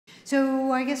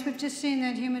So I guess we've just seen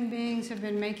that human beings have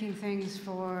been making things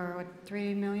for, what,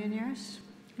 3 million years,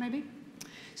 maybe?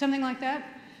 Something like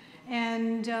that.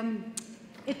 And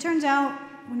it turns out,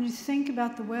 when you think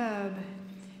about the web,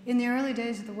 in the early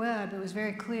days of the web, it was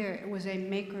very clear it was a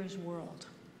maker's world.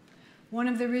 One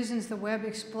of the reasons the web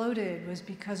exploded was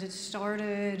because it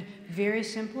started very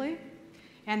simply,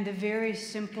 and the very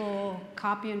simple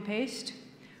copy and paste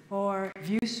or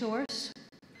view source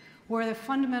were the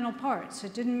fundamental parts.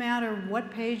 It didn't matter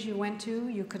what page you went to,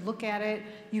 you could look at it,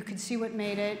 you could see what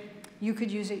made it, you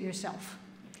could use it yourself.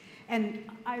 And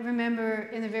I remember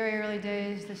in the very early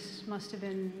days, this must have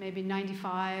been maybe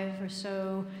 95 or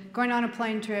so, going on a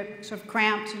plane trip, sort of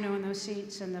cramped, you know, in those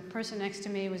seats, and the person next to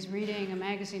me was reading a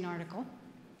magazine article,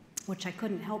 which I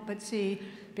couldn't help but see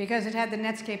because it had the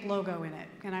Netscape logo in it.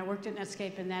 And I worked at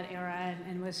Netscape in that era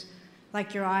and was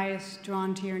like your eyes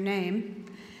drawn to your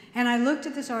name. And I looked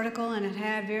at this article, and it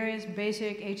had various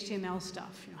basic HTML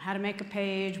stuff, you know, how to make a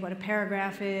page, what a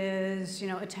paragraph is, you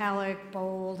know, italic,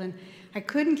 bold, and I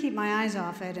couldn't keep my eyes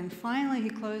off it. And finally, he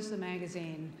closed the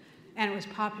magazine, and it was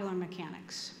Popular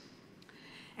Mechanics.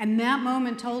 And that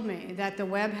moment told me that the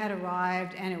web had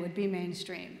arrived, and it would be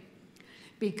mainstream,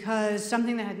 because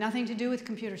something that had nothing to do with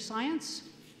computer science,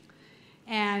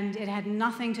 and it had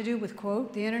nothing to do with,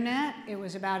 quote, the internet. It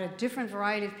was about a different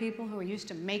variety of people who were used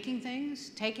to making things,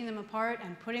 taking them apart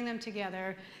and putting them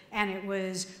together, and it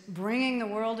was bringing the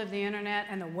world of the internet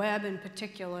and the web in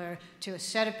particular to a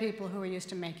set of people who were used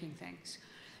to making things.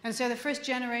 And so the first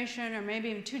generation, or maybe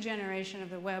even 2 generations of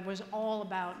the web, was all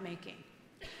about making.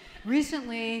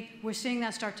 Recently, we're seeing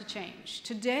that start to change.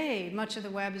 Today, much of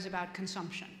the web is about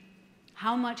consumption.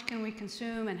 How much can we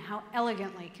consume, and how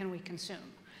elegantly can we consume?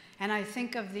 And I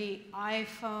think of the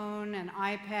iPhone and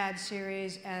iPad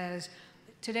series as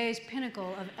today's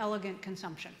pinnacle of elegant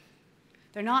consumption.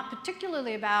 They're not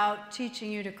particularly about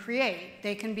teaching you to create.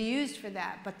 They can be used for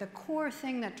that. But the core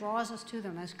thing that draws us to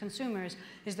them as consumers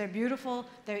is they're beautiful,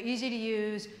 they're easy to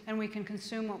use, and we can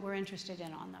consume what we're interested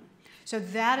in on them. So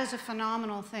that is a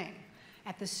phenomenal thing.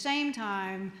 At the same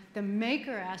time, the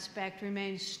maker aspect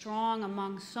remains strong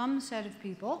among some set of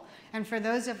people. And for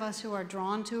those of us who are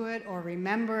drawn to it, or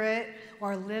remember it,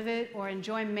 or live it, or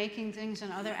enjoy making things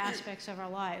in other aspects of our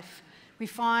life, we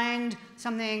find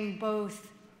something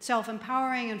both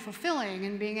self-empowering and fulfilling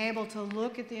in being able to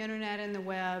look at the internet and the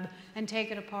web and take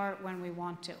it apart when we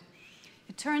want to.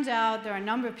 It turns out there are a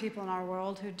number of people in our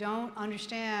world who don't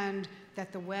understand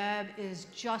that the web is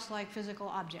just like physical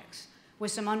objects. With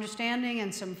some understanding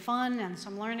and some fun and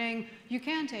some learning, you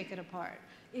can take it apart.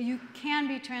 You can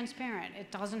be transparent. It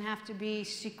doesn't have to be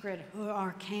secret or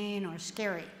arcane or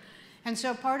scary. And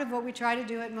so part of what we try to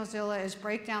do at Mozilla is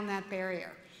break down that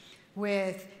barrier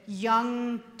with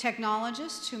young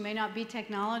technologists who may not be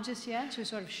technologists yet, who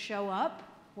sort of show up,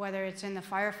 whether it's in the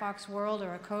Firefox world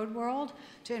or a code world,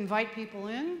 to invite people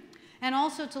in, and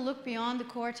also to look beyond the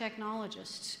core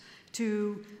technologists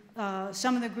to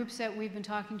some of the groups that we've been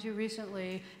talking to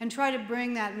recently, and try to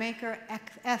bring that maker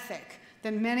ethic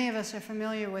that many of us are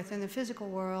familiar with in the physical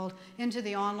world into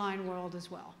the online world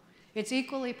as well. It's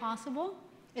equally possible,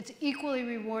 it's equally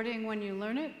rewarding when you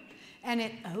learn it, and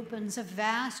it opens a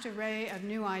vast array of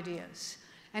new ideas.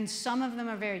 And some of them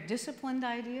are very disciplined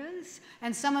ideas,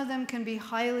 and some of them can be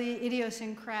highly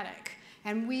idiosyncratic.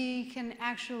 And we can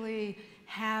actually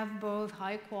have both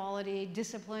high quality,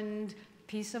 disciplined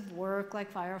piece of work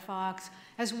like Firefox,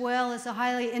 as well as a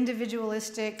highly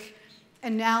individualistic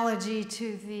analogy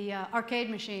to the arcade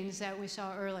machines that we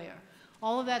saw earlier.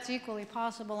 All of that's equally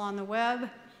possible on the web,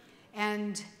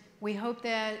 and we hope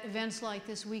that events like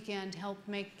this weekend help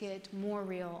make it more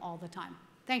real all the time.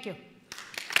 Thank you.